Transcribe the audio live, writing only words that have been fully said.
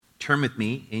turn with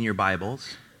me in your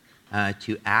Bibles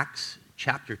to Acts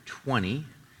chapter 20.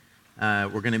 We're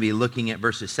going to be looking at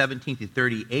verses 17 through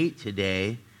 38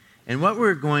 today. And what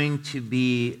we're going to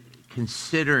be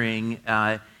considering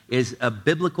is a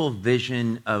biblical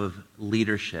vision of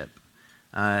leadership.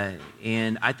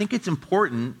 And I think it's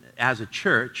important as a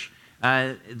church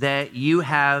that you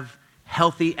have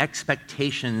healthy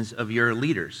expectations of your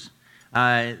leaders.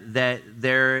 That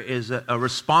there is a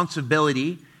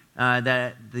responsibility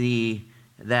that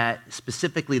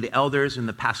specifically the elders and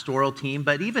the pastoral team,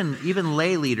 but even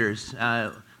lay leaders,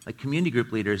 like community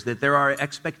group leaders, that there are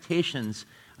expectations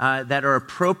that are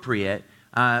appropriate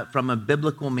from a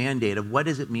biblical mandate of what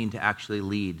does it mean to actually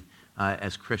lead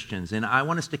as Christians. And I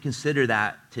want us to consider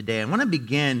that today. I want to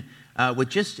begin with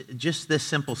just this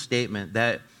simple statement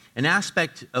that an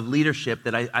aspect of leadership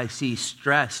that I see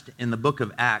stressed in the book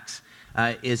of Acts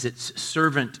is its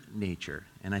servant nature.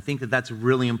 And I think that that's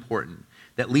really important,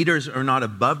 that leaders are not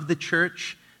above the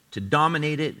church to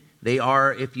dominate it. They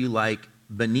are, if you like,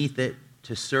 beneath it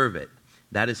to serve it.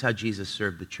 That is how Jesus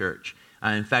served the church.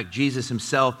 In fact, Jesus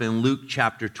himself in Luke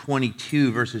chapter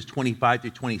 22, verses 25 through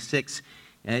 26,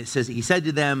 it says, he said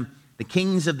to them, "The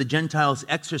kings of the Gentiles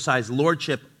exercise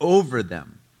lordship over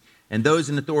them, and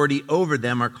those in authority over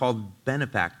them are called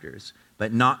benefactors,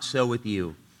 but not so with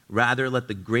you. Rather, let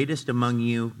the greatest among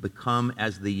you become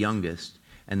as the youngest,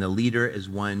 and the leader as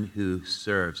one who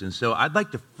serves." And so I'd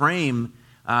like to frame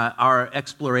our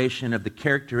exploration of the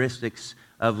characteristics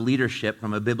of leadership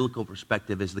from a biblical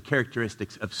perspective as the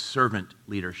characteristics of servant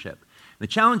leadership. The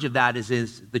challenge of that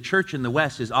is the church in the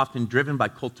West is often driven by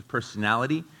cult of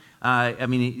personality. I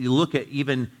mean, you look at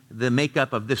even the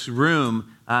makeup of this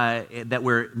room that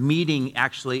we're meeting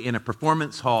actually in a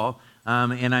performance hall,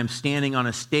 and I'm standing on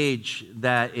a stage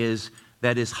that is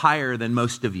higher than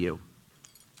most of you.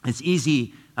 It's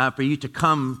easy for you to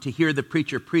come to hear the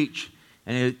preacher preach,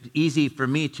 and it's easy for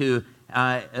me to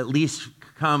at least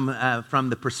come from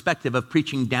the perspective of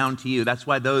preaching down to you. That's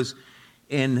why those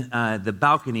in the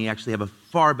balcony actually have a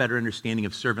far better understanding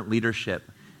of servant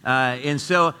leadership. And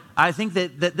so I think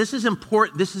that this is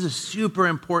important. This is a super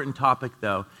important topic,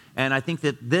 though. And I think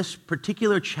that this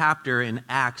particular chapter in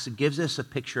Acts gives us a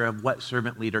picture of what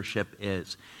servant leadership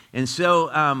is. And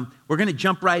so we're going to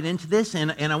jump right into this.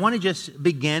 And I want to just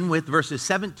begin with verses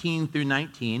 17 through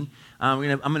 19. I'm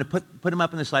going to put them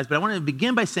up in the slides. But I want to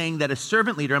begin by saying that a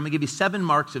servant leader, I'm going to give you 7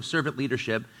 marks of servant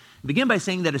leadership. Begin by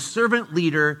saying that a servant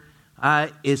leader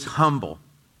is humble.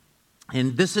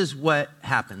 And this is what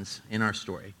happens in our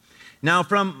story. Now,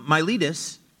 from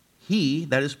Miletus, he,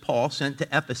 that is Paul, sent to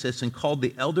Ephesus and called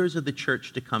the elders of the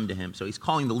church to come to him. So he's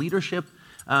calling the leadership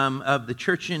of the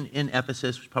church in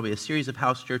Ephesus, which is probably a series of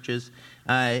house churches,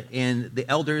 and the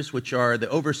elders, which are the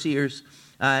overseers.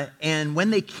 And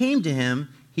when they came to him,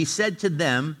 he said to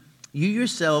them, "You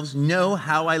yourselves know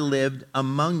how I lived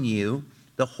among you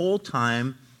the whole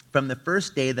time from the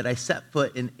first day that I set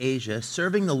foot in Asia,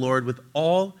 serving the Lord with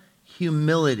all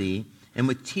humility and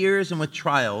with tears and with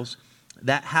trials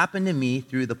that happened to me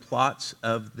through the plots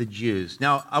of the Jews."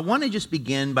 Now, I want to just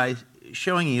begin by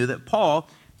showing you that Paul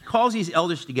calls these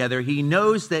elders together. He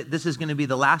knows that this is going to be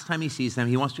the last time he sees them.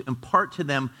 He wants to impart to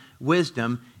them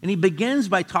wisdom. And he begins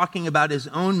by talking about his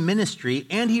own ministry,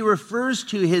 and he refers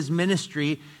to his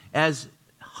ministry as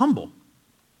humble.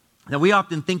 Now, we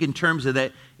often think in terms of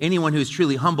that anyone who's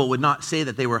truly humble would not say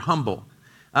that they were humble.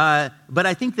 But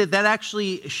I think that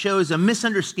actually shows a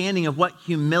misunderstanding of what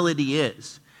humility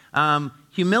is.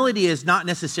 Humility is not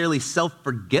necessarily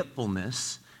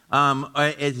self-forgetfulness.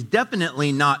 It's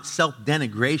definitely not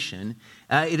self-denigration.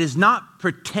 It is not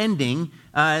pretending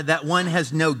that one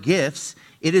has no gifts.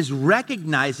 It is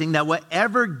recognizing that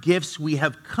whatever gifts we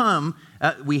have come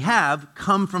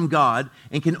from God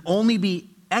and can only be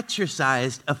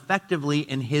exercised effectively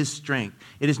in his strength.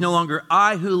 It is no longer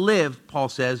I who live, Paul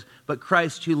says, but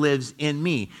Christ who lives in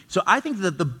me. So I think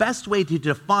that the best way to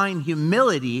define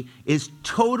humility is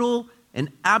total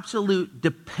and absolute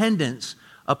dependence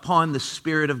upon the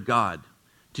Spirit of God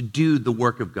to do the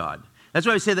work of God. That's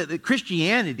why I say that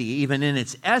Christianity, even in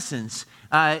its essence,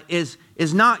 is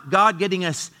not God getting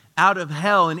us out of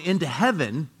hell and into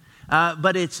heaven,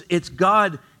 but it's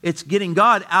God. It's getting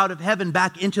God out of heaven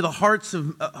back into the hearts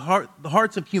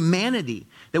of humanity,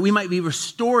 that we might be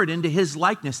restored into his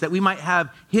likeness, that we might have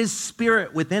his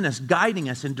Spirit within us, guiding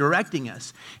us and directing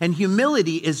us. And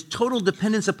humility is total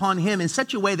dependence upon him in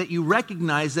such a way that you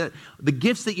recognize that the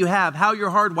gifts that you have, how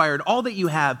you're hardwired, all that you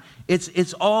have,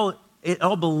 it all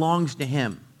belongs to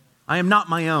him. I am not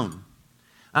my own.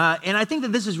 And I think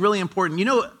that this is really important. You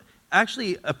know,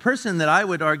 actually, a person that I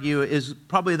would argue is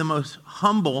probably the most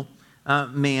humble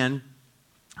man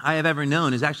I have ever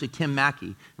known is actually Tim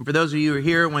Mackey. And for those of you who were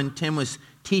here when Tim was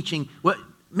teaching, what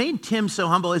made Tim so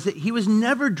humble is that he was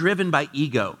never driven by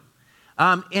ego.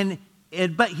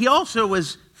 But he also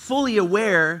was fully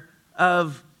aware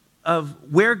of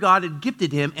where God had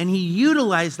gifted him, and he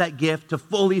utilized that gift to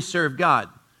fully serve God,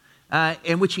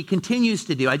 and which he continues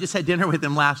to do. I just had dinner with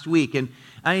him last week, and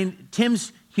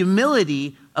Tim's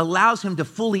humility allows him to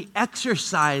fully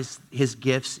exercise his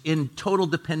gifts in total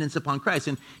dependence upon Christ.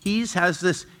 And he has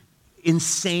this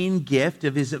insane gift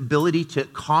of his ability to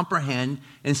comprehend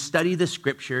and study the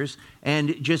scriptures. And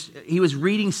he was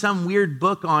reading some weird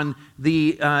book on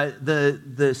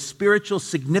the spiritual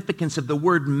significance of the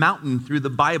word mountain through the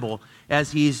Bible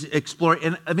as he's exploring.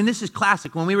 And I mean, this is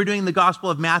classic. When we were doing the Gospel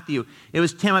of Matthew, it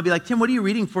was Tim. I'd be like, Tim, what are you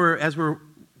reading for as we're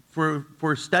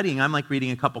studying? I'm like reading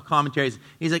a couple commentaries.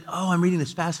 He's like, oh, I'm reading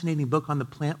this fascinating book on the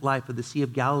plant life of the Sea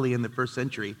of Galilee in the first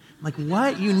century. I'm like,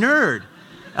 what? You nerd.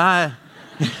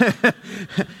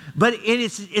 But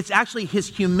it's actually his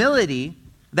humility,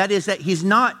 that is, that he's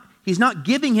not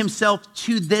giving himself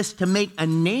to this to make a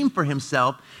name for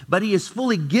himself, but he is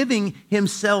fully giving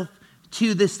himself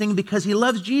to this thing because he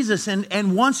loves Jesus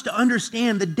and wants to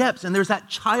understand the depths. And there's that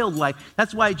childlike.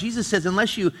 That's why Jesus says,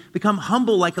 unless you become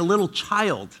humble like a little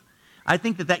child. I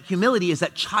think that humility is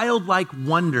that childlike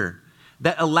wonder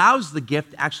that allows the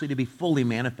gift actually to be fully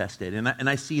manifested. And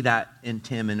I see that in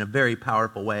Tim in a very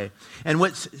powerful way. And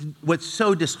what's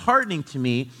so disheartening to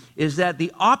me is that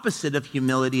the opposite of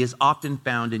humility is often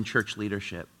found in church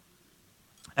leadership.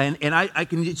 And I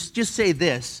can just say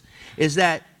this, is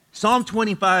that Psalm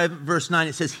 25, verse 9,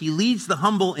 it says, he leads the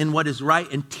humble in what is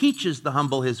right and teaches the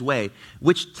humble his way,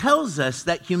 which tells us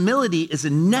that humility is a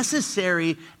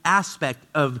necessary aspect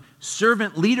of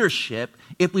servant leadership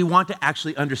if we want to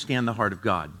actually understand the heart of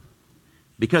God.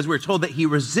 Because we're told that he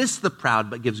resists the proud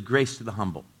but gives grace to the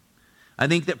humble. I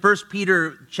think that 1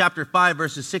 Peter chapter 5,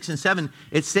 verses 6 and 7,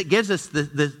 it gives us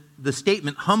the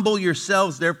statement, humble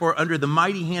yourselves, therefore, under the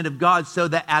mighty hand of God, so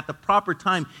that at the proper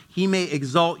time he may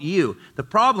exalt you. The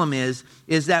problem is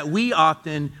that we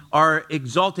often are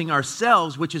exalting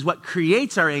ourselves, which is what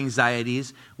creates our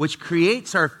anxieties, which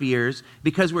creates our fears,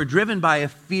 because we're driven by a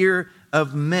fear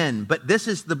of men. But this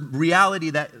is the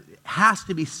reality that has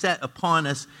to be set upon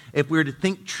us if we're to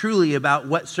think truly about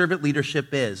what servant leadership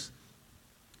is.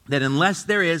 That unless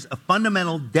there is a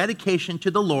fundamental dedication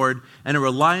to the Lord and a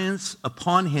reliance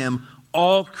upon him,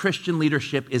 all Christian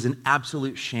leadership is an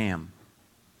absolute sham.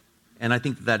 And I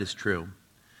think that is true.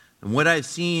 And what I've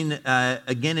seen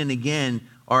again and again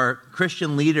are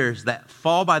Christian leaders that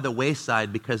fall by the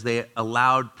wayside because they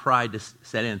allowed pride to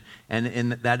set in.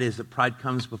 And that is that pride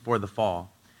comes before the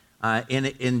fall.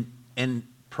 And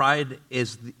pride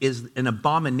is an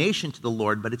abomination to the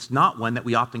Lord, but it's not one that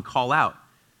we often call out.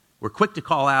 We're quick to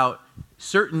call out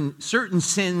certain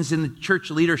sins in the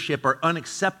church leadership are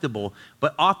unacceptable,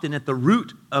 but often at the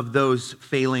root of those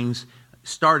failings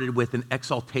started with an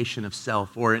exaltation of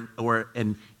self or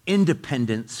an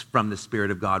independence from the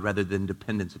Spirit of God rather than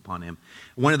dependence upon him.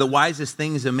 One of the wisest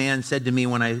things a man said to me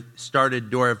when I started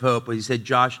Door of Hope was he said,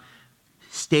 Josh,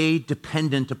 stay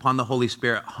dependent upon the Holy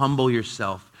Spirit. Humble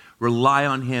yourself. Rely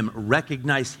on him.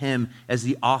 Recognize him as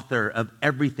the author of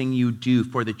everything you do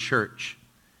for the church.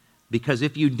 Because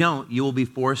if you don't, you will be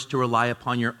forced to rely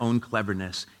upon your own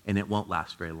cleverness, and it won't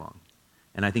last very long.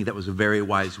 And I think that was a very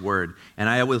wise word. And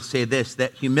I will say this,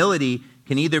 that humility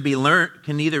can either be learned,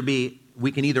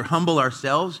 we can either humble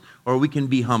ourselves or we can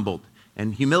be humbled.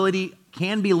 And humility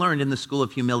can be learned in the school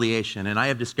of humiliation, and I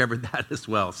have discovered that as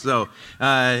well. So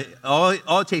all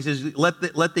it takes is let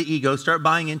the ego start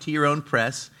buying into your own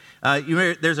press.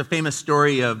 There's a famous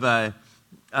story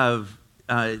of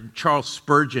Charles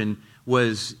Spurgeon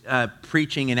was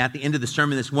preaching, and at the end of the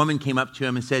sermon, this woman came up to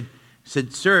him and said,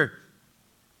 "Sir,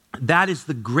 that is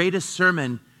the greatest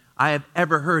sermon I have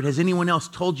ever heard. Has anyone else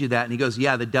told you that?" And he goes,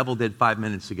 "Yeah, the devil did 5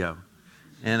 minutes ago."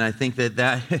 And I think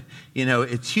that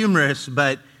it's humorous,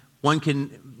 but one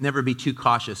can never be too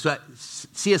cautious. So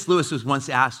C.S. Lewis was once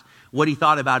asked what he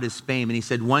thought about his fame, and he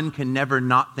said, "One can never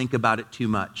not think about it too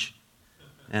much."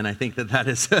 And I think that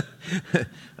is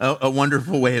a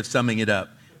wonderful way of summing it up.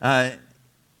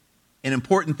 An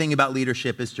important thing about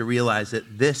leadership is to realize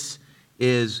that this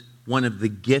is one of the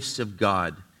gifts of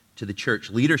God to the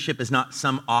church. Leadership is not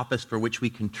some office for which we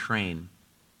can train.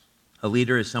 A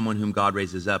leader is someone whom God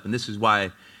raises up. And this is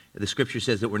why the scripture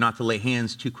says that we're not to lay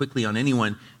hands too quickly on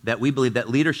anyone, that we believe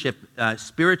that leadership,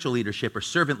 spiritual leadership or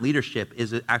servant leadership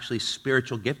is actually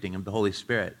spiritual gifting of the Holy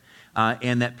Spirit.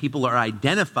 And that people are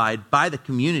identified by the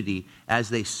community as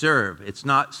they serve. It's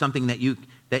not something that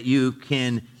you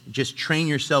can just train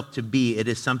yourself to be. It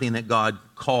is something that God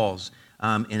calls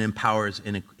and empowers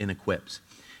and equips.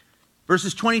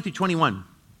 Verses 20 through 21.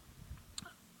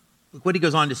 Look what he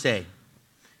goes on to say.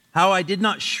 How I did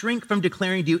not shrink from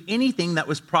declaring to you anything that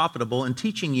was profitable and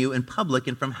teaching you in public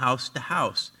and from house to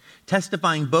house,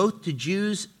 testifying both to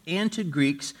Jews and to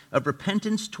Greeks of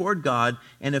repentance toward God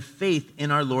and of faith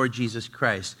in our Lord Jesus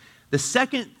Christ. The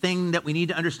second thing that we need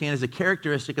to understand as a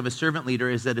characteristic of a servant leader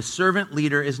is that a servant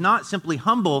leader is not simply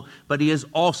humble, but he is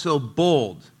also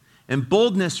bold. And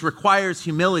boldness requires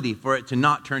humility for it to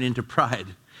not turn into pride.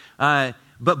 But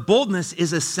boldness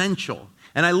is essential.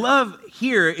 And I love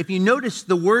here, if you notice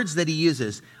the words that he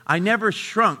uses, I never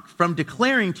shrunk from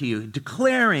declaring to you,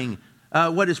 declaring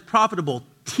what is profitable,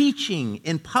 teaching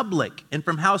in public and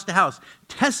from house to house,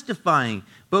 testifying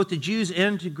both to Jews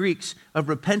and to Greeks of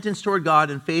repentance toward God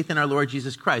and faith in our Lord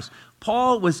Jesus Christ.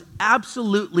 Paul was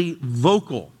absolutely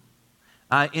vocal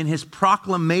in his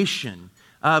proclamation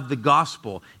of the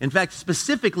gospel. In fact,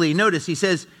 specifically, notice he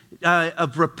says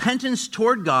of repentance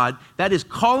toward God, that is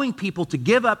calling people to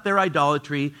give up their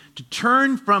idolatry, to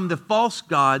turn from the false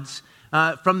gods,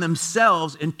 from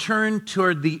themselves, and turn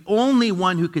toward the only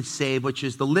one who could save, which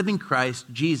is the living Christ,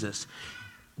 Jesus.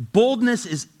 Boldness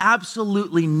is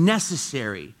absolutely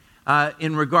necessary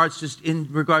in regards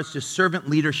to servant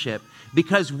leadership,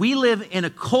 because we live in a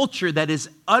culture that is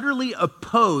utterly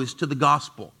opposed to the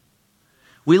gospel.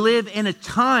 We live in a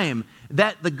time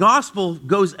that the gospel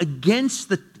goes against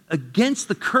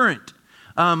the current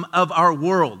of our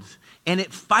world. And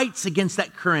it fights against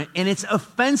that current. And it's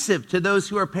offensive to those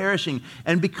who are perishing.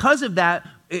 And because of that,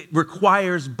 it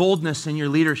requires boldness in your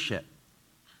leadership.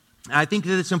 I think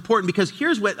that it's important because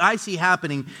here's what I see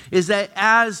happening is that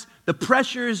as the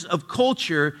pressures of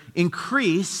culture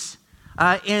increase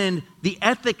and the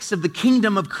ethics of the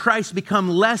kingdom of Christ become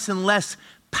less and less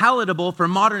palatable for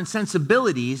modern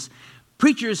sensibilities,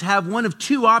 preachers have one of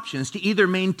two options: to either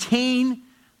maintain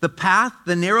the path,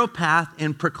 the narrow path,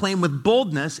 and proclaim with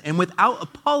boldness and without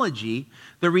apology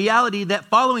the reality that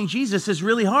following Jesus is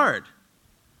really hard.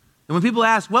 And when people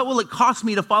ask, what will it cost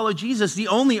me to follow Jesus? The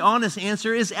only honest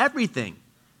answer is everything.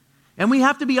 And we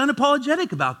have to be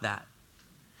unapologetic about that.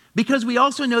 Because we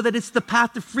also know that it's the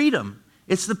path to freedom.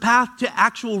 It's the path to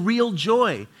actual real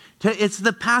joy. It's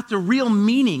the path to real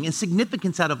meaning and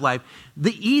significance out of life.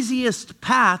 The easiest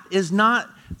path is not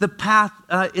the path.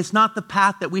 It's not the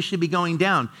path that we should be going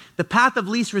down. The path of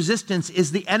least resistance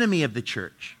is the enemy of the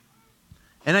church.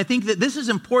 And I think that this is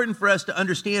important for us to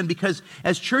understand, because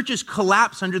as churches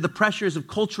collapse under the pressures of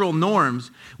cultural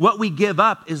norms, what we give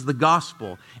up is the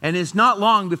gospel. And it's not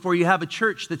long before you have a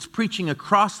church that's preaching a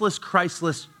crossless,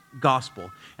 Christless gospel.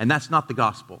 And that's not the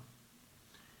gospel.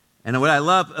 And what I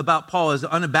love about Paul is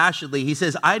unabashedly, he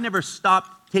says, I never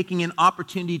stopped taking an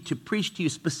opportunity to preach to you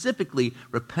specifically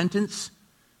repentance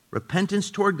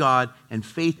toward God, and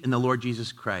faith in the Lord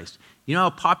Jesus Christ. You know how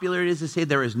popular it is to say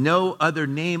there is no other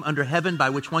name under heaven by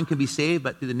which one can be saved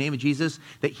but through the name of Jesus,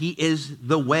 that he is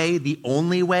the way, the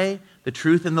only way, the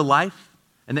truth, and the life,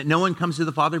 and that no one comes to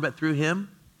the Father but through him?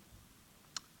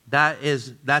 That's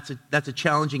a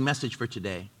challenging message for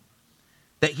today.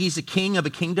 That he's a king of a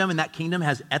kingdom, and that kingdom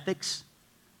has ethics,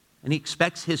 and he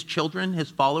expects his children, his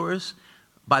followers,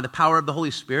 by the power of the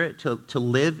Holy Spirit to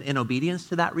live in obedience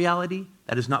to that reality.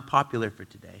 That is not popular for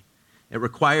today. It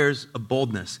requires a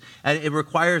boldness, and it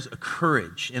requires a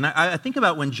courage. And I think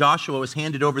about when Joshua was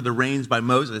handed over the reins by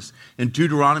Moses in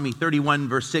Deuteronomy 31,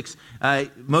 verse 6.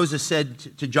 Moses said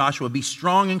to Joshua, be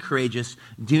strong and courageous.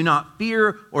 Do not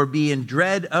fear or be in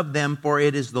dread of them, for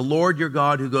it is the Lord your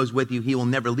God who goes with you. He will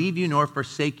never leave you nor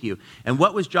forsake you. And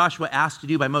what was Joshua asked to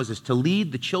do by Moses? To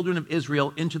lead the children of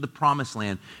Israel into the promised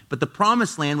land. But the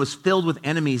promised land was filled with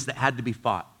enemies that had to be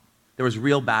fought. There was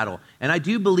real battle. And I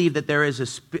do believe that there is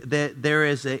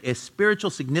a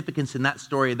spiritual significance in that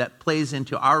story that plays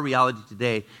into our reality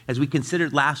today, as we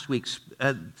considered last week's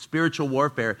spiritual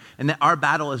warfare, and that our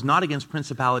battle is not against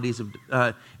principalities,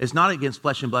 is not against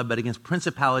flesh and blood, but against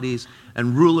principalities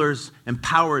and rulers and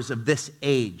powers of this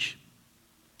age.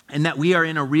 And that we are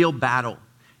in a real battle,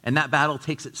 and that battle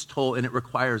takes its toll, and it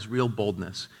requires real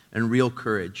boldness and real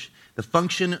courage. The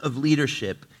function of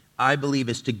leadership, I believe,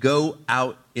 is to go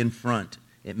out in front.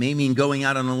 It may mean going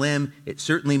out on a limb. It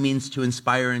certainly means to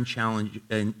inspire and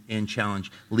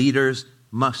challenge. Leaders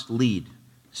must lead.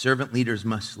 Servant leaders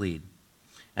must lead.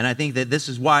 And I think that this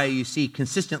is why you see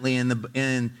consistently in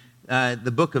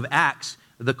the book of Acts,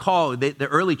 the call. The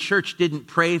early church didn't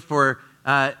pray for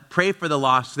the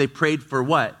lost. They prayed for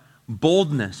what?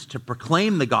 Boldness to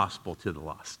proclaim the gospel to the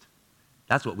lost.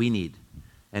 That's what we need.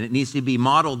 And it needs to be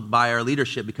modeled by our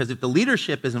leadership, because if the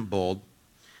leadership isn't bold,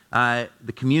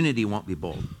 the community won't be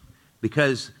bold,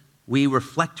 because we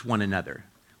reflect one another.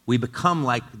 We become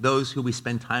like those who we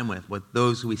spend time with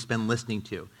those who we spend listening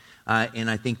to. And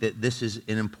I think that this is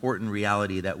an important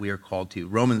reality that we are called to.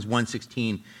 Romans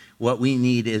 1:16, what we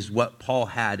need is what Paul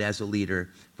had as a leader.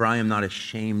 For I am not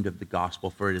ashamed of the gospel,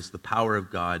 for it is the power of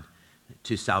God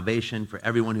to salvation for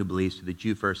everyone who believes, to the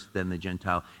Jew first, then the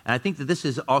Gentile. And I think that this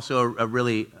is also a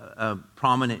really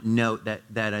prominent note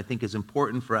that I think is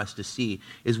important for us to see,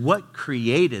 is what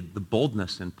created the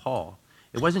boldness in Paul.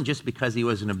 It wasn't just because he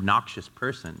was an obnoxious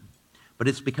person, but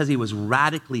it's because he was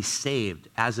radically saved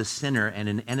as a sinner and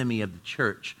an enemy of the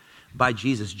church by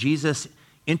Jesus. Jesus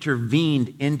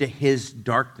intervened into his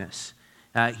darkness.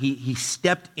 He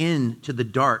stepped into the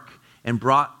dark and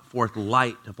brought forth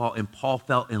light to Paul, and Paul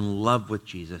fell in love with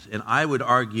Jesus. And I would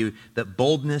argue that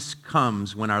boldness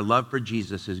comes when our love for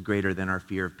Jesus is greater than our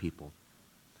fear of people.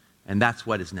 And that's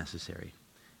what is necessary.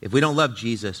 If we don't love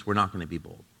Jesus, we're not going to be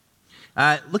bold.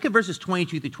 Look at verses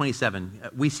 22 through 27.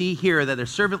 We see here that their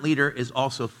servant leader is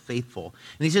also faithful.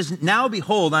 And he says, now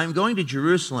behold, I am going to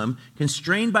Jerusalem,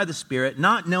 constrained by the Spirit,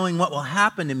 not knowing what will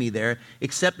happen to me there,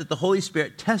 except that the Holy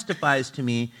Spirit testifies to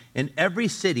me in every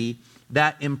city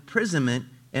that imprisonment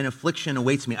and affliction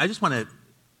awaits me. I just want to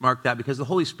mark that because the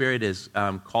Holy Spirit is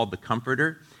called the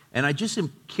Comforter. And I just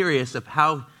am curious of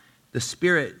how the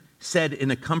Spirit said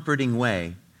in a comforting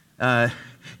way,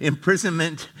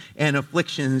 imprisonment and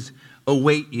afflictions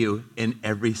await you in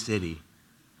every city.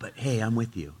 But hey, I'm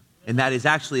with you. And that is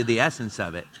actually the essence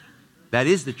of it. That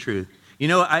is the truth. You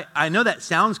know, I know that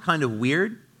sounds kind of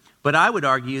weird, but I would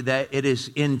argue that it is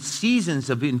in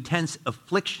seasons of intense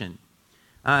affliction.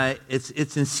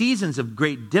 It's in seasons of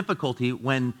great difficulty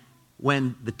when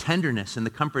the tenderness and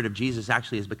the comfort of Jesus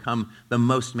actually has become the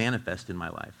most manifest in my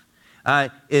life.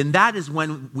 And that is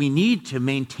when we need to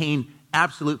maintain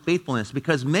absolute faithfulness,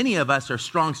 because many of us are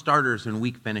strong starters and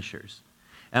weak finishers.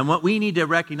 And what we need to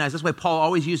recognize, that's why Paul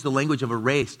always used the language of a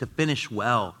race, to finish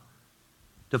well,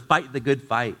 to fight the good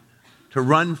fight, to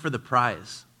run for the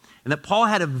prize. And that Paul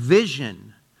had a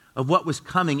vision of what was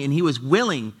coming, and he was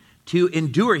willing to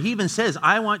endure. He even says,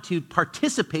 I want to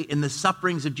participate in the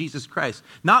sufferings of Jesus Christ.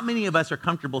 Not many of us are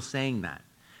comfortable saying that.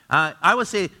 I would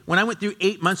say, when I went through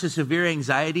 8 months of severe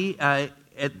anxiety at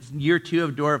year 2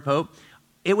 of Door of Hope,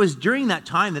 it was during that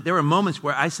time that there were moments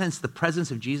where I sensed the presence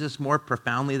of Jesus more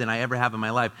profoundly than I ever have in my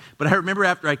life. But I remember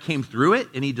after I came through it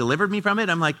and he delivered me from it,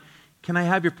 I'm like, can I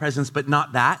have your presence, but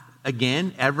not that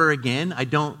again, ever again? I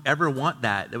don't ever want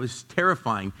that. It was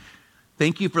terrifying.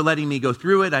 Thank you for letting me go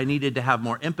through it. I needed to have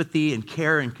more empathy and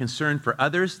care and concern for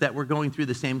others that were going through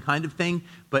the same kind of thing,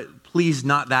 but please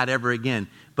not that ever again.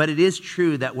 But it is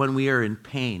true that when we are in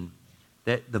pain,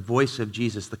 that the voice of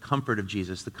Jesus, the comfort of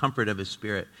Jesus, the comfort of his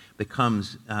Spirit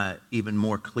becomes even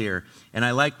more clear. And I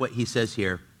like what he says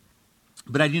here.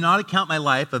 But I do not account my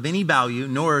life of any value,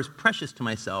 nor as precious to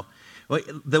myself.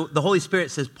 The Holy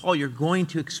Spirit says, Paul, you're going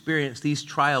to experience these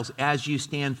trials as you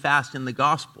stand fast in the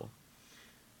gospel.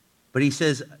 But he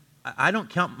says, I don't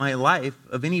count my life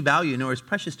of any value, nor as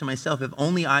precious to myself, if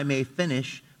only I may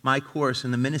finish my course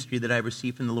in the ministry that I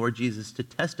received from the Lord Jesus, to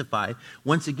testify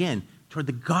once again toward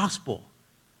the gospel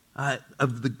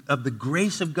of the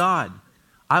grace of God.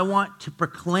 I want to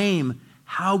proclaim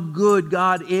how good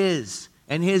God is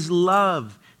and his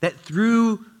love, that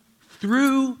through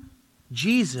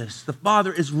Jesus, the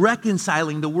Father is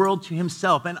reconciling the world to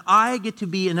himself, and I get to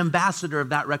be an ambassador of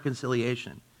that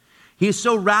reconciliation. He is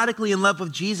so radically in love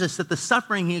with Jesus that the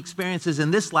suffering he experiences in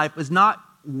this life is not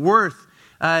worth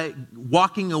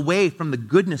walking away from the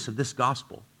goodness of this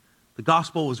gospel. The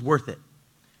gospel was worth it.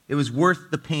 It was worth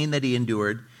the pain that he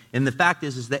endured. And the fact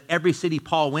is that every city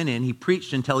Paul went in, he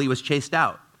preached until he was chased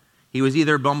out. He was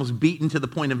either almost beaten to the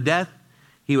point of death,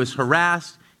 he was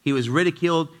harassed, he was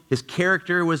ridiculed, his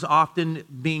character was often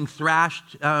being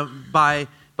thrashed by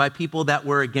people that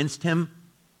were against him,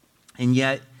 and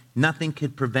yet nothing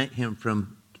could prevent him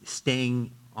from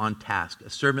staying on task. A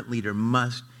servant leader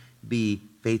must be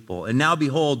faithful. And now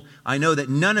behold, I know that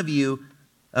none of you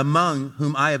among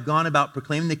whom I have gone about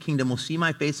proclaiming the kingdom will see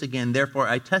my face again. Therefore,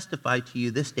 I testify to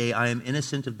you this day, I am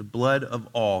innocent of the blood of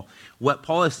all. What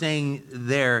Paul is saying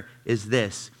there is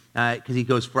this, because he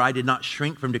goes, for I did not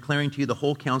shrink from declaring to you the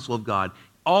whole counsel of God.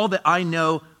 All that I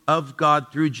know of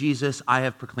God through Jesus, I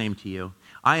have proclaimed to you.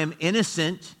 I am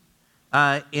innocent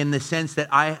in the sense that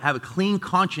I have a clean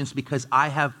conscience because I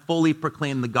have fully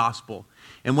proclaimed the gospel.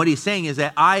 And what he's saying is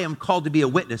that I am called to be a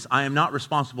witness. I am not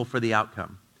responsible for the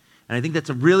outcome. And I think that's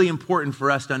really important for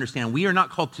us to understand. We are not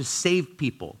called to save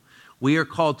people. We are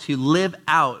called to live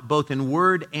out, both in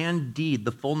word and deed,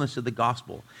 the fullness of the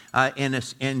gospel.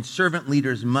 And servant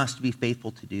leaders must be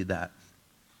faithful to do that.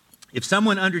 If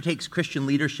someone undertakes Christian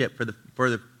leadership for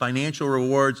the financial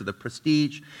rewards or the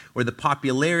prestige or the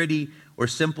popularity or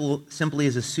simply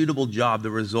as a suitable job, the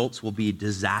results will be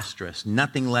disastrous.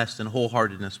 Nothing less than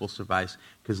wholeheartedness will suffice,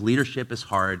 because leadership is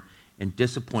hard and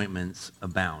disappointments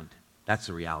abound. That's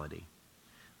the reality.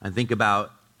 I think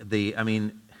about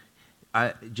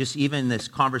just even this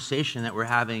conversation that we're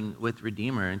having with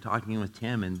Redeemer and talking with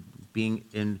Tim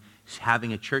and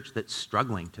having a church that's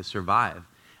struggling to survive.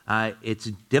 It's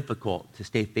difficult to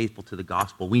stay faithful to the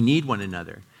gospel. We need one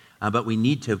another, but we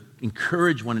need to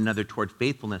encourage one another toward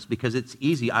faithfulness, because it's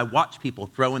easy. I watch people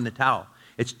throw in the towel.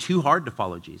 It's too hard to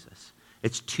follow Jesus.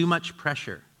 It's too much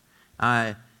pressure.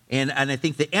 And I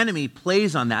think the enemy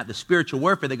plays on that, the spiritual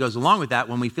warfare that goes along with that.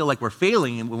 When we feel like we're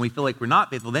failing and when we feel like we're not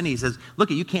faithful, then he says, look,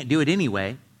 you can't do it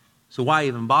anyway, so why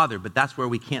even bother? But that's where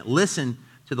we can't listen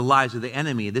to the lies of the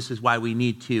enemy. This is why we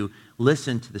need to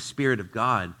listen to the Spirit of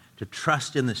God, to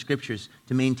trust in the Scriptures,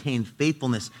 to maintain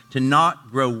faithfulness, to not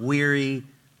grow weary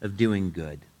of doing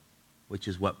good, which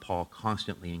is what Paul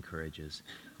constantly encourages.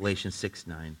 Galatians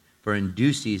 6:9. For in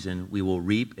due season we will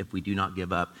reap if we do not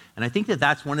give up. And I think that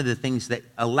that's one of the things that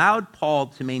allowed Paul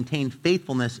to maintain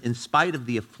faithfulness in spite of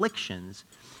the afflictions,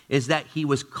 is that he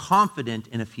was confident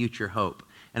in a future hope.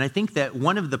 And I think that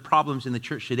one of the problems in the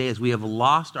church today is we have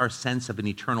lost our sense of an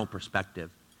eternal perspective,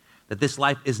 that this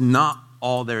life is not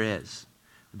all there is,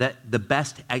 that the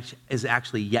best is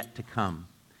actually yet to come.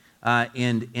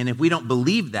 And if we don't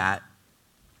believe that,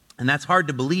 and that's hard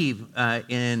to believe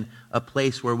in a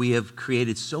place where we have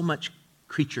created so much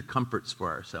creature comforts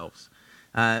for ourselves.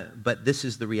 But this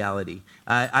is the reality.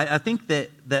 I think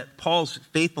that Paul's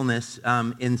faithfulness,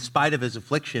 in spite of his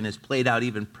affliction, is played out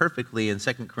even perfectly in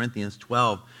 2 Corinthians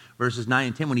 12, verses 9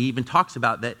 and 10, when he even talks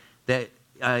about that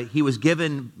he was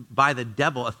given by the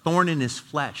devil a thorn in his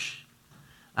flesh.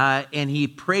 And he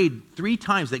prayed 3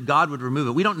 times that God would remove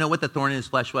it. We don't know what the thorn in his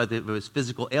flesh was, if it was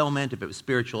physical ailment, if it was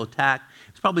spiritual attack.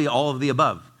 It's probably all of the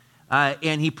above.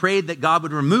 And he prayed that God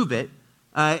would remove it.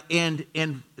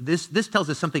 And this tells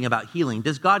us something about healing.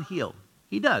 Does God heal?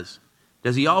 He does.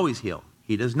 Does he always heal?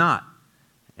 He does not.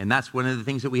 And that's one of the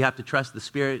things that we have to trust the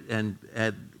Spirit and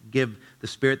give the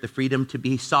Spirit the freedom to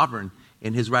be sovereign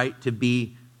in his right to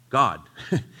be God.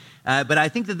 But I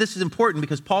think that this is important,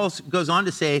 because Paul goes on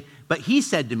to say, but he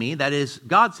said to me, that is,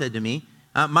 God said to me,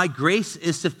 my grace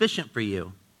is sufficient for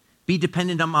you. Be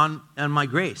dependent on my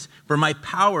grace. For my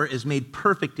power is made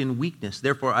perfect in weakness.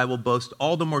 Therefore, I will boast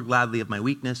all the more gladly of my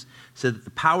weakness, so that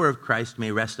the power of Christ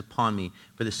may rest upon me.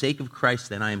 For the sake of Christ,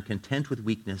 then, I am content with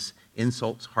weakness,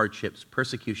 insults, hardships,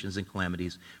 persecutions, and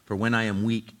calamities. For when I am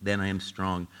weak, then I am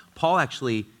strong. Paul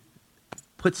actually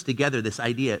puts together this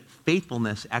idea.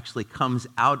 Faithfulness actually comes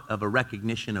out of a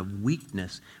recognition of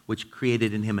weakness, which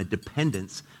created in him a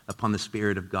dependence upon the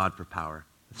Spirit of God for power.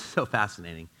 It's so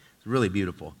fascinating. It's really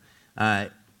beautiful.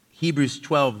 Hebrews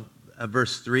 12,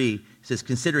 verse 3 says,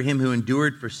 consider him who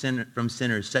endured from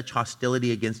sinners such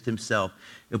hostility against himself.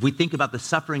 If we think about the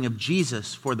suffering of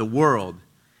Jesus for the world,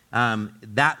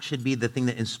 that should be the thing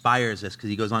that inspires us, because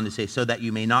he goes on to say, so that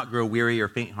you may not grow weary or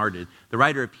faint-hearted. The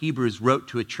writer of Hebrews wrote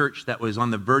to a church that was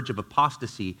on the verge of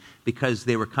apostasy because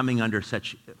they were coming under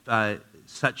such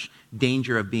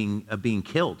danger of being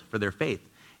killed for their faith.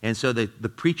 And so the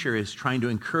preacher is trying to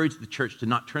encourage the church to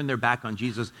not turn their back on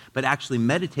Jesus, but actually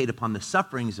meditate upon the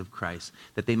sufferings of Christ,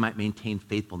 that they might maintain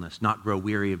faithfulness, not grow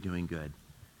weary of doing good.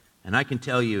 And I can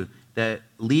tell you that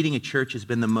leading a church has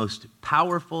been the most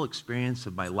powerful experience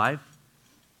of my life,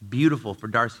 beautiful for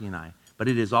Darcy and I, but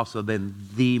it has also been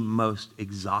the most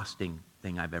exhausting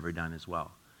thing I've ever done as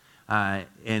well.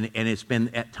 And it's been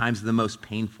at times the most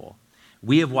painful.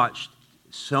 We have watched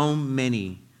so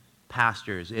many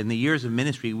pastors in the years of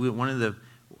ministry. One of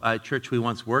the church we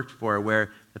once worked for,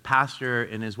 where the pastor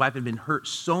and his wife had been hurt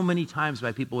so many times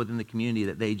by people within the community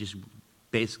that they just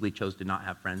basically chose to not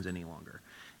have friends any longer.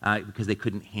 Because they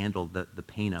couldn't handle the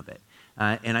pain of it.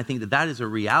 And I think that is a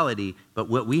reality, but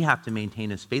what we have to maintain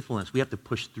is faithfulness. We have to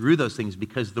push through those things,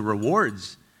 because the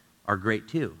rewards are great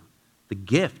too. The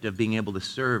gift of being able to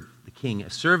serve the King. A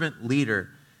servant leader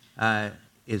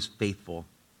is faithful.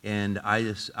 And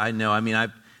I know,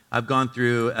 I've gone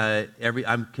through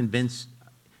I'm convinced,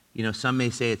 some may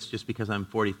say it's just because I'm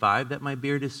 45 that my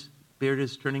beard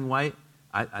is turning white.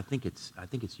 I think it's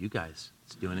you guys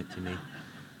that's doing it to me.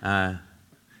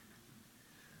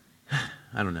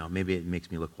 I don't know. Maybe it makes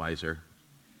me look wiser.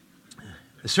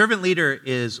 A servant leader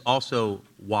is also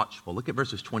watchful. Look at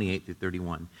verses 28 through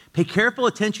 31. Pay careful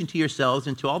attention to yourselves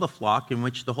and to all the flock in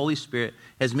which the Holy Spirit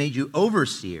has made you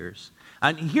overseers.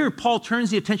 And here Paul turns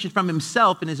the attention from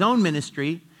himself and his own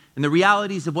ministry and the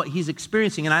realities of what he's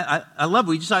experiencing. And I love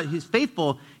what we just saw. He's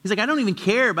faithful. He's like, I don't even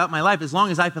care about my life as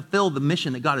long as I fulfill the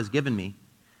mission that God has given me.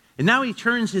 And now he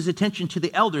turns his attention to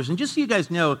the elders. And just so you guys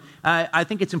know, I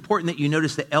think it's important that you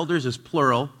notice that elders is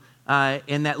plural,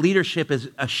 and that leadership is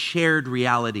a shared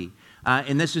reality.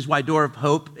 And this is why Door of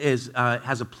Hope has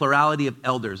a plurality of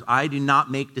elders. I do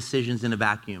not make decisions in a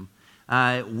vacuum.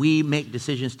 We make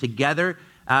decisions together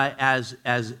as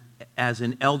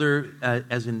an elder,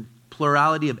 as in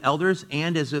plurality of elders,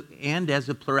 and as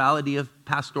a plurality of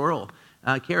pastoral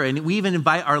care. And we even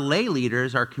invite our lay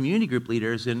leaders, our community group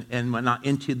leaders, and whatnot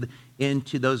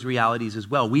into those realities as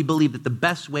well. We believe that the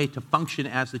best way to function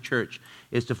as the church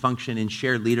is to function in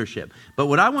shared leadership. But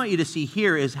what I want you to see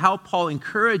here is how Paul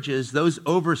encourages those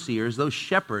overseers, those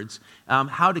shepherds,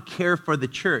 how to care for the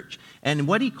church. And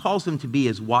what he calls them to be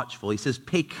is watchful. He says,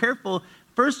 pay careful.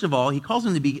 First of all, he calls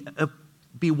them to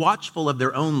be watchful of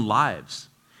their own lives.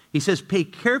 He says, pay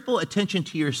careful attention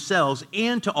to yourselves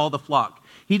and to all the flock.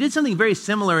 He did something very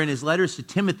similar in his letters to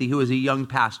Timothy, who was a young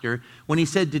pastor. When he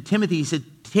said to Timothy, he said,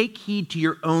 take heed to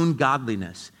your own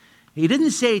godliness. He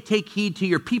didn't say take heed to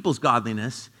your people's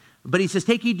godliness, but he says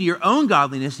take heed to your own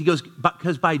godliness. He goes,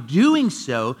 because by doing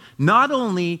so, not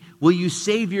only will you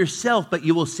save yourself, but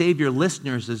you will save your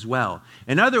listeners as well.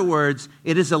 In other words,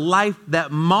 it is a life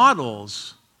that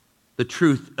models the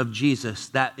truth of Jesus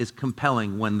that is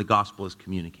compelling when the gospel is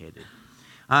communicated.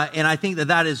 And I think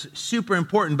that is super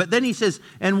important. But then he says,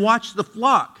 and watch the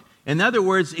flock. In other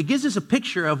words, it gives us a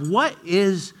picture of what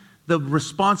is the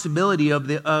responsibility of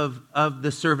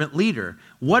the servant leader.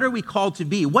 What are we called to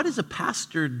be? What does a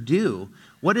pastor do?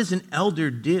 What does an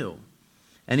elder do?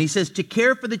 And he says, to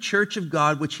care for the church of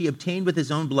God, which he obtained with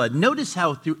his own blood. Notice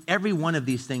how through every one of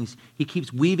these things, he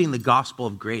keeps weaving the gospel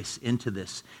of grace into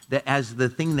this, that as the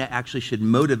thing that actually should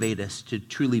motivate us to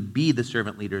truly be the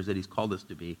servant leaders that he's called us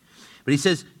to be. But he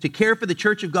says, to care for the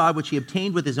church of God, which he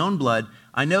obtained with his own blood,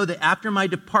 I know that after my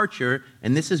departure,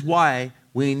 and this is why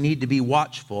we need to be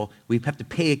watchful, we have to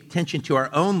pay attention to our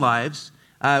own lives,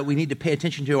 we need to pay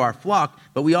attention to our flock,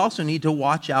 but we also need to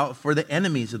watch out for the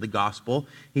enemies of the gospel.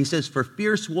 He says, for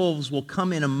fierce wolves will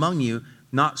come in among you,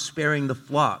 not sparing the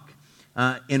flock.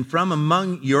 And from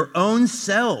among your own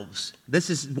selves, this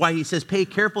is why he says pay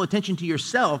careful attention to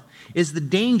yourself, is the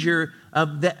danger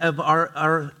of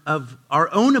our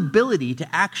own ability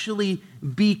to actually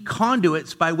be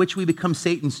conduits by which we become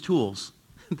Satan's tools.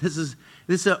 This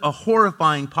is a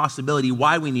horrifying possibility.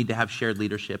 Why we need to have shared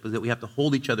leadership is that we have to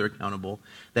hold each other accountable,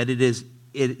 that it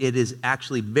is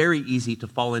actually very easy to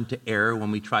fall into error when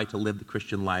we try to live the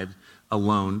Christian lives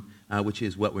alone, which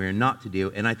is what we're not to do.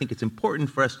 And I think it's important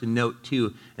for us to note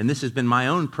too, and this has been my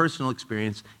own personal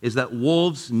experience, is that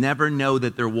wolves never know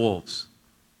that they're wolves.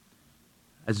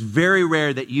 It's very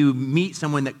rare that you meet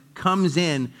someone that comes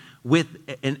in with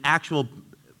an actual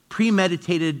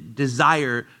premeditated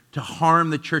desire to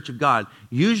harm the church of God.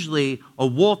 Usually, a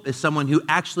wolf is someone who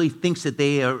actually thinks that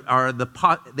they have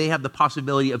the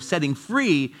possibility of setting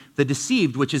free the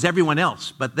deceived, which is everyone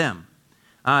else but them.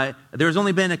 There's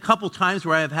only been a couple times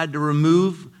where I have had to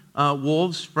remove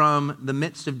wolves from the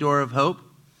midst of Door of Hope,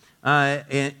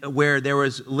 where there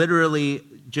was literally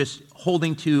just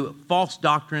holding to false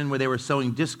doctrine, where they were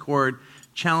sowing discord,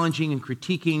 challenging and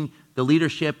critiquing the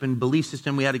leadership and belief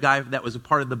system. We had a guy that was a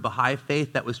part of the Baha'i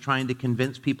faith that was trying to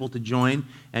convince people to join,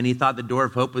 and he thought the Door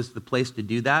of Hope was the place to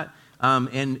do that.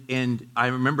 And I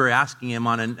remember asking him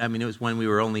it was when we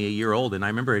were only a year old, and I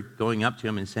remember going up to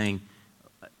him and saying,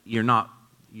 you're not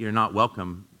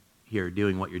welcome here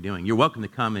doing what you're doing. You're welcome to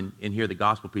come and hear the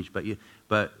gospel preached,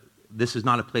 but this is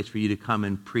not a place for you to come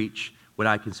and preach what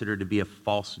I consider to be a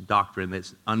false doctrine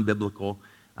that's unbiblical.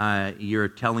 You're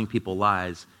telling people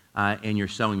lies. And you're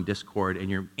sowing discord,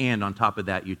 and on top of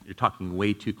that, you're talking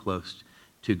way too close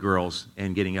to girls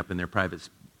and getting up in their private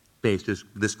space, just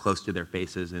this close to their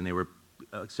faces. And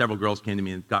several girls came to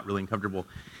me and got really uncomfortable.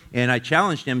 And I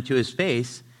challenged him to his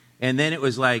face, and then it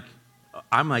was like,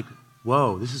 I'm like,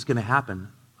 whoa, this is going to happen.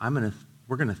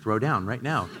 We're going to throw down right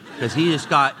now, because he just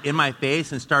got in my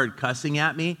face and started cussing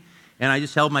at me, and I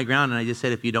just held my ground and I just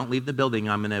said, if you don't leave the building,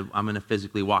 I'm going to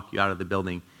physically walk you out of the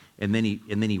building. And then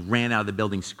he ran out of the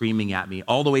building screaming at me,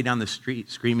 all the way down the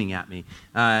street screaming at me.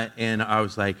 And I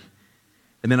was like,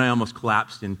 and then I almost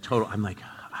collapsed in total. I'm like,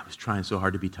 I was trying so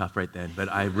hard to be tough right then, but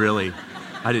I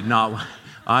did not.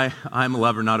 I'm a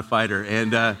lover, not a fighter.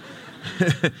 And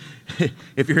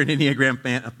if you're an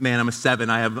Enneagram man, I'm a 7.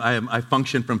 I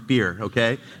function from fear,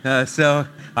 okay? So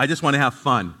I just want to have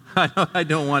fun. I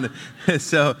don't want to.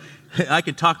 So I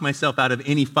could talk myself out of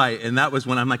any fight, and that was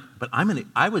when I'm like, but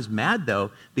I was mad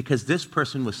though, because this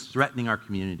person was threatening our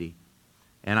community.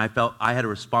 and I felt I had a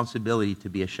responsibility to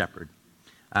be a shepherd.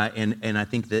 And I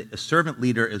think that a servant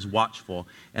leader is watchful.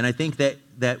 And I think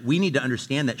that we need to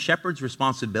understand that shepherds'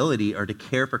 responsibility are to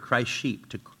care for Christ's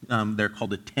sheep. They're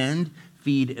called to tend,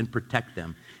 feed, and protect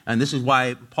them. And this is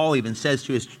why Paul even says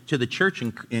to the church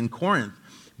in Corinth,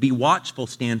 be watchful,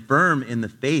 stand firm in the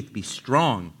faith, be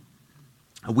strong.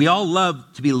 We all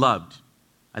love to be loved.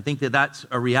 I think that that's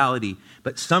a reality.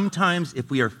 But sometimes if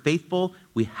we are faithful,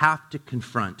 we have to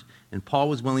confront. And Paul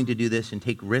was willing to do this and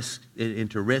risk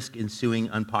ensuing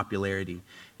unpopularity.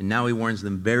 And now he warns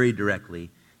them very directly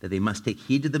that they must take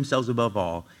heed to themselves above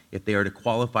all. If they are to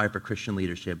qualify for Christian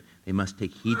leadership, they must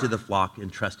take heed to the flock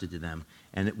entrusted to them.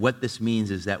 And what this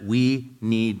means is that we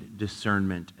need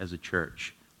discernment as a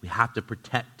church. We have to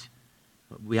protect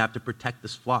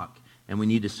this flock, and we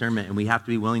need discernment, and we have to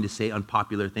be willing to say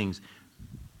unpopular things.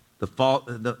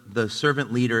 The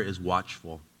servant leader is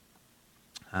watchful.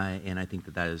 And I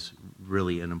think that is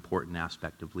really an important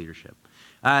aspect of leadership.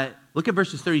 Look at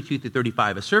verses 32 through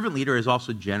 35. A servant leader is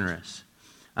also generous.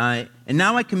 And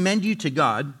now I commend you to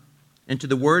God and to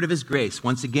the word of his grace.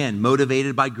 Once again,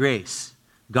 motivated by grace.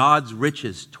 God's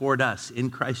riches toward us in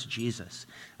Christ Jesus.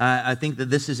 I think that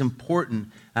this is important.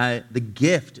 The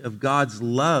gift of God's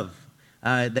love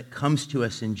that comes to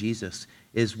us in Jesus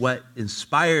is what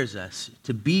inspires us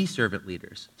to be servant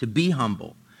leaders, to be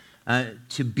humble,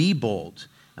 to be bold,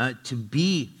 to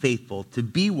be faithful, to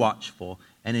be watchful,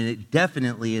 and it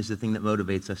definitely is the thing that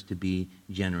motivates us to be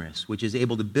generous, which is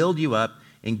able to build you up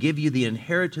and give you the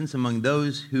inheritance among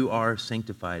those who are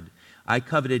sanctified. I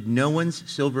coveted no one's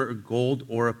silver or gold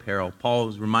or apparel. Paul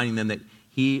was reminding them that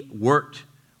he worked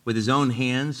with his own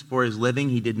hands for his living.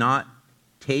 He did not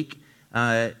take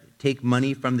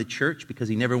money from the church because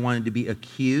he never wanted to be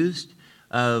accused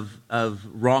of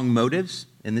wrong motives.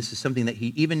 And this is something that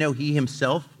even though he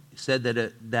himself said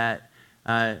that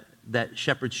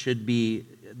shepherds should be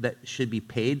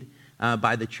paid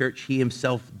by the church, he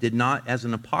himself did not, as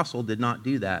an apostle, did not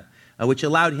do that, which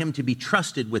allowed him to be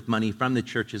trusted with money from the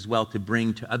church as well to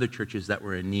bring to other churches that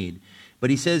were in need. But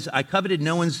he says, I coveted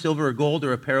no one's silver or gold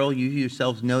or apparel. You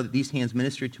yourselves know that these hands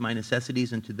ministered to my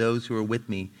necessities and to those who are with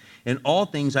me. In all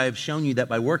things I have shown you that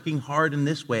by working hard in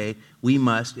this way, we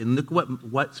must, and look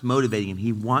what's motivating him.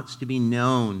 He wants to be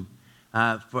known.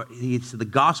 The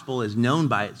gospel is known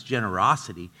by its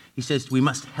generosity. He says we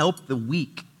must help the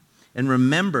weak and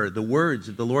remember the words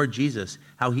of the Lord Jesus,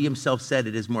 how he himself said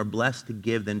it is more blessed to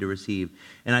give than to receive.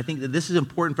 And I think that this is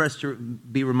important for us to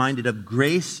be reminded of.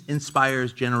 Grace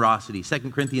inspires generosity.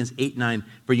 2 Corinthians 8:9,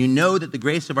 for you know that the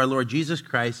grace of our Lord Jesus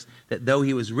Christ, that though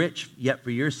he was rich, yet for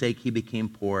your sake he became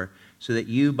poor, so that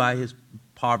you by his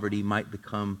poverty might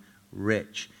become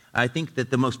rich. I think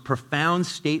that the most profound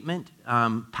statement,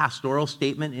 pastoral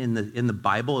statement in the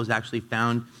Bible is actually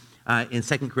found in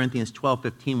 2 Corinthians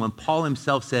 12:15, when Paul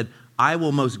himself said, I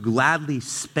will most gladly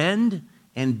spend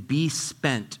and be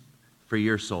spent for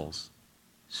your souls.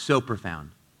 So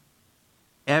profound.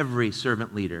 Every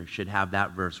servant leader should have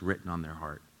that verse written on their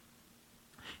heart.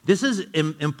 This is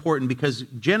important because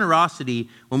generosity,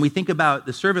 when we think about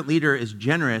the servant leader is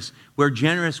generous, we're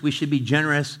generous, we should be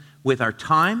generous with our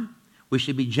time, we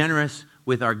should be generous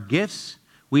with our gifts,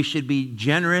 we should be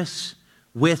generous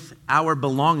with our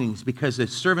belongings, because the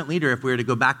servant leader, if we were to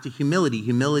go back to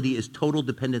humility is total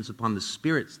dependence upon the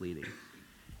Spirit's leading.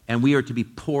 And we are to be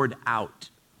poured out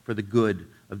for the good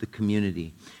of the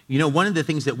community. You know, one of the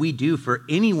things that we do for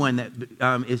anyone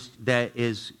that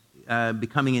is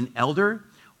becoming an elder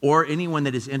or anyone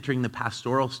that is entering the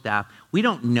pastoral staff, we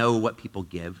don't know what people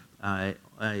give.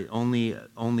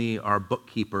 Only our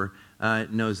bookkeeper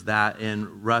knows that,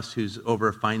 and Russ, who's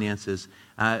over finances.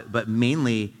 But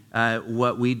mainly,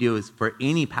 what we do is for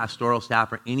any pastoral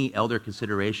staff or any elder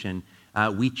consideration,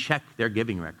 we check their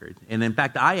giving record. And in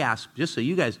fact, I ask, just so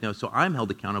you guys know, so I'm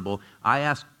held accountable, I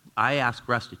ask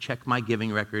Russ to check my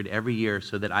giving record every year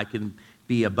so that I can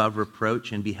be above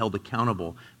reproach and be held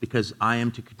accountable, because I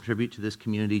am to contribute to this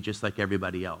community just like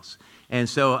everybody else. And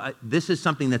so this is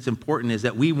something that's important, is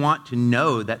that we want to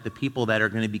know that the people that are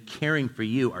going to be caring for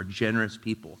you are generous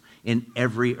people in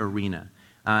every arena.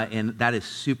 And that is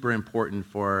super important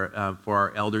for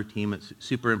our elder team. It's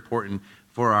super important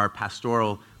for our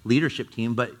pastoral leadership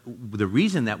team. But the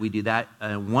reason that we do that,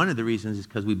 one of the reasons is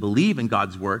because we believe in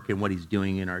God's work and what he's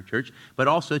doing in our church, but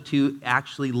also to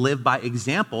actually live by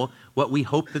example what we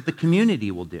hope that the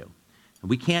community will do. And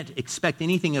we can't expect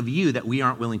anything of you that we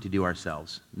aren't willing to do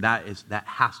ourselves. That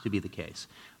has to be the case.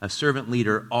 A servant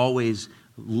leader always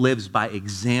lives by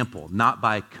example, not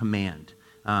by command.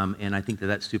 And I think that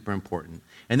that's super important.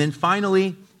 And then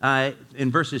finally, in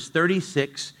verses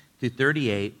 36 through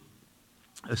 38,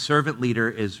 a servant leader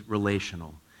is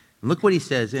relational. And look what he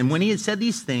says. And when he had said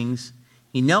these things,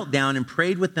 he knelt down and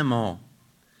prayed with them all.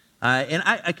 And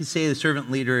I could say the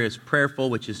servant leader is prayerful,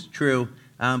 which is true,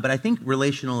 but I think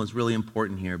relational is really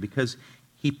important here because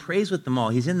he prays with them all.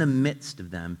 He's in the midst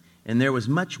of them, and there was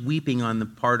much weeping on the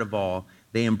part of all.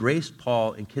 They embraced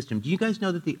Paul and kissed him. Do you guys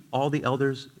know that all the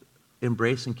elders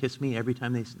embrace and kiss me every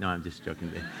time they... No, I'm just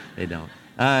joking. They don't.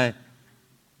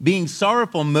 Being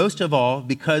sorrowful most of all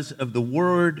because of the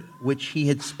word which he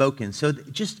had spoken. So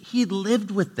he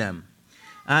lived with them.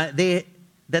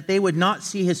 That they would not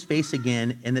see his face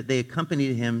again, and that they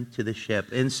accompanied him to the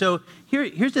ship. And so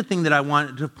here's the thing that I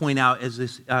wanted to point out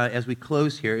as we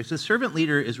close here, is the servant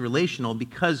leader is relational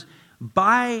because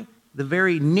by the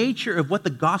very nature of what the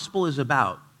gospel is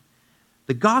about,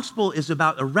 the gospel is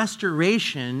about a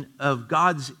restoration of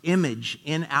God's image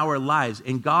in our lives,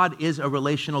 and God is a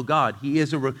relational God. He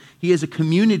is a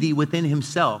community within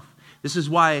himself. This is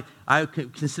why I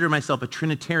consider myself a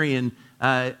Trinitarian.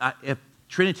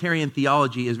 Trinitarian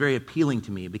theology is very appealing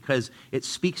to me because it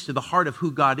speaks to the heart of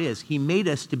who God is. He made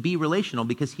us to be relational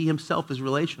because he himself is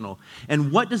relational.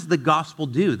 And what does the gospel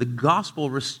do? The gospel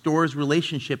restores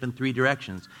relationship in three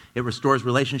directions. It restores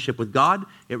relationship with God,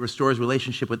 it restores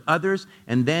relationship with others,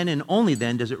 and then and only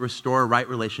then does it restore a right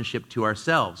relationship to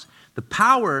ourselves. The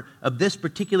power of this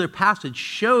particular passage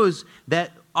shows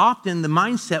that often the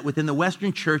mindset within the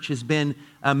Western church has been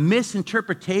a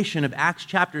misinterpretation of Acts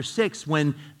chapter 6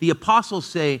 when the apostles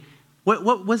say,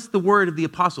 what was the word of the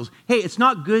apostles? Hey, it's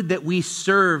not good that we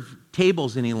serve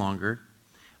tables any longer.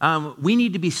 We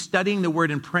need to be studying the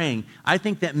word and praying. I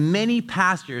think that many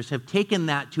pastors have taken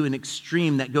that to an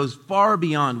extreme that goes far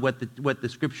beyond what the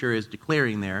scripture is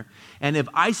declaring there and have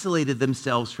isolated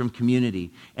themselves from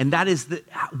community. And that is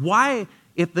why,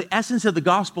 if the essence of the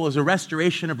gospel is a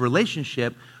restoration of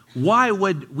relationship, why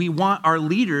would we want our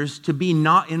leaders to be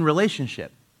not in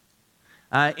relationship?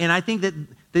 And I think that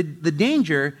the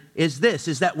danger is this,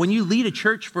 is that when you lead a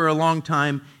church for a long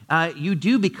time, you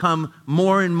do become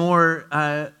more and more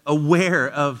aware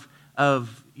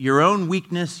of your own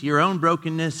weakness, your own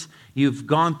brokenness. You've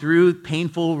gone through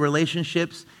painful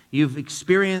relationships. You've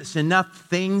experienced enough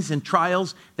things and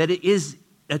trials that it is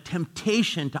a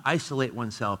temptation to isolate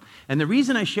oneself. And the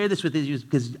reason I share this with you is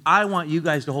because I want you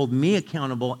guys to hold me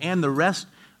accountable and the rest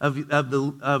of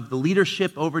the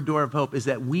leadership over Door of Hope is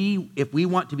that if we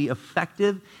want to be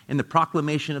effective in the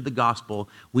proclamation of the gospel,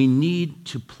 we need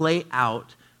to play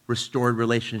out restored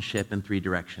relationship in three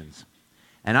directions.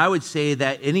 And I would say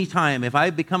that anytime, if I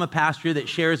become a pastor that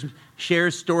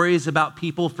shares stories about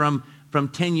people from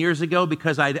 10 years ago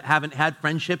because I haven't had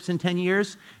friendships in 10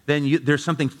 years, then there's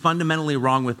something fundamentally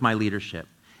wrong with my leadership.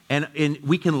 And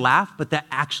we can laugh, but that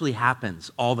actually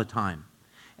happens all the time.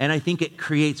 And I think it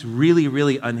creates really,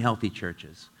 really unhealthy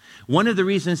churches. One of the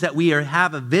reasons that we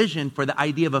have a vision for the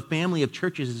idea of a family of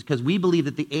churches is because we believe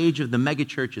that the age of the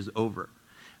megachurch is over.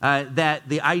 That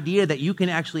the idea that you can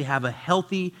actually have a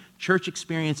healthy church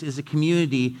experience as a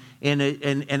community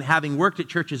and having worked at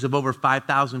churches of over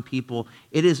 5,000 people,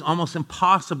 it is almost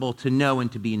impossible to know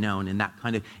and to be known in that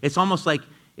kind of, it's almost like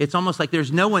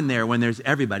there's no one there when there's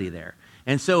everybody there.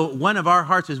 And so one of our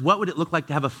hearts is, what would it look like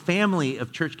to have a family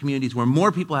of church communities where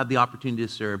more people have the opportunity to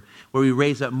serve, where we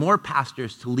raise up more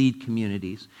pastors to lead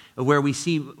communities, where we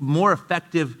see more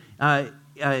effective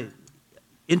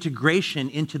integration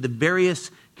into the various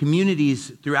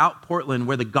communities throughout Portland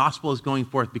where the gospel is going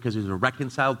forth because there's a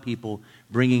reconciled people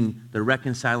bringing the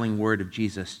reconciling word of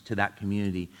Jesus to that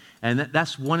community. And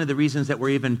that's one of the reasons that we're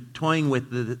even toying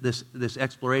with this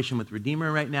exploration with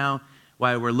Redeemer right now,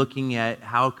 why we're looking at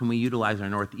how can we utilize our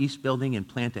Northeast building and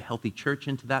plant a healthy church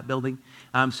into that building.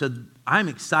 So I'm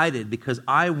excited because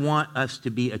I want us to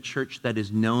be a church that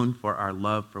is known for our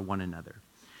love for one another.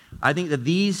 I think that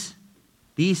these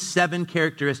 7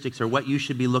 characteristics are what you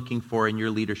should be looking for in your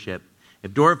leadership.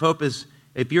 If Door of Hope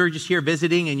if you're just here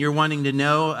visiting and you're wanting to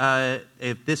know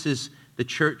if this is the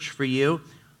church for you,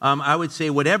 I would say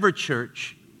whatever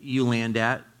church you land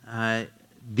at,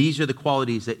 these are the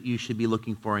qualities that you should be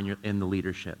looking for in the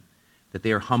leadership. That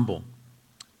they are humble,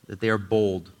 that they are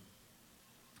bold,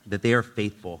 that they are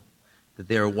faithful, that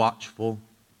they are watchful,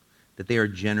 that they are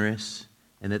generous,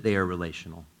 and that they are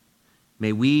relational.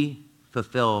 May we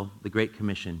fulfill the Great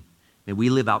Commission. May we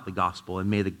live out the gospel, and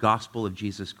may the gospel of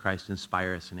Jesus Christ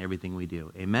inspire us in everything we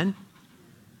do. Amen?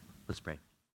 Let's pray.